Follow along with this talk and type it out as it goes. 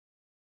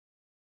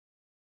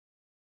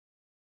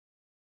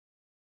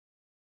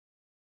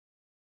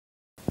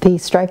The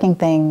striking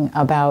thing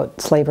about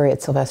slavery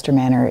at Sylvester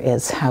Manor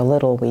is how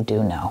little we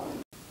do know.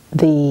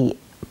 The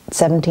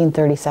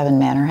 1737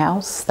 manor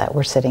house that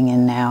we're sitting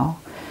in now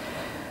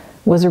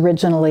was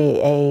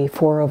originally a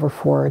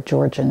 4/4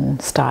 Georgian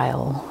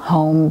style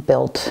home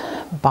built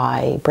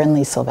by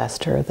Brinley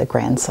Sylvester, the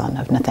grandson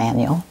of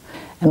Nathaniel.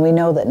 And we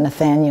know that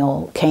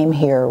Nathaniel came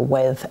here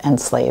with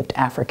enslaved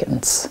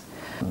Africans.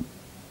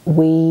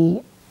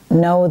 We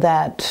know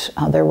that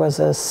there was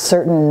a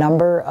certain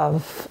number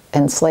of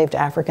enslaved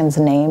Africans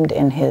named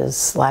in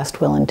his last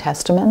will and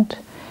testament,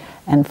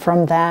 and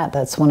from that,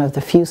 that's one of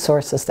the few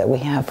sources that we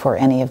have for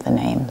any of the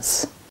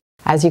names.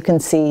 As you can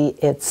see,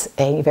 it's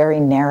a very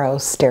narrow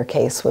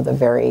staircase with a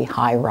very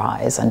high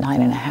rise, a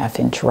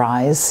 9.5-inch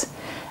rise,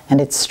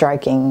 and it's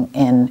striking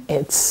in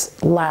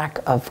its lack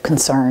of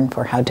concern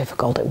for how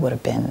difficult it would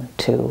have been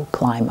to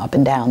climb up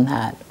and down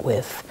that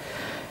with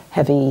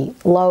heavy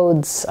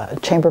loads,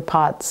 chamber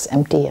pots,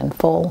 empty and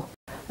full.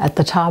 At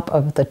the top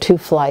of the 2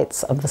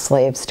 flights of the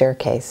slave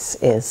staircase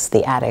is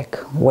the attic,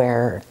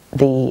 where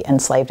the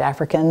enslaved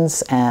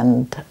Africans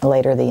and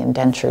later the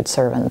indentured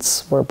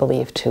servants were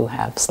believed to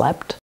have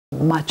slept.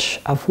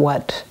 Much of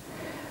what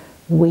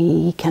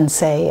we can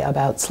say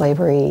about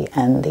slavery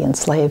and the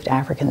enslaved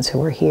Africans who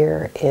were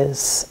here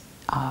is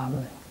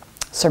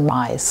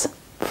surmise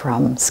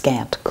from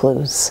scant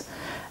clues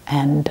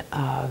and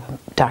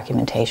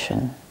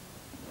documentation.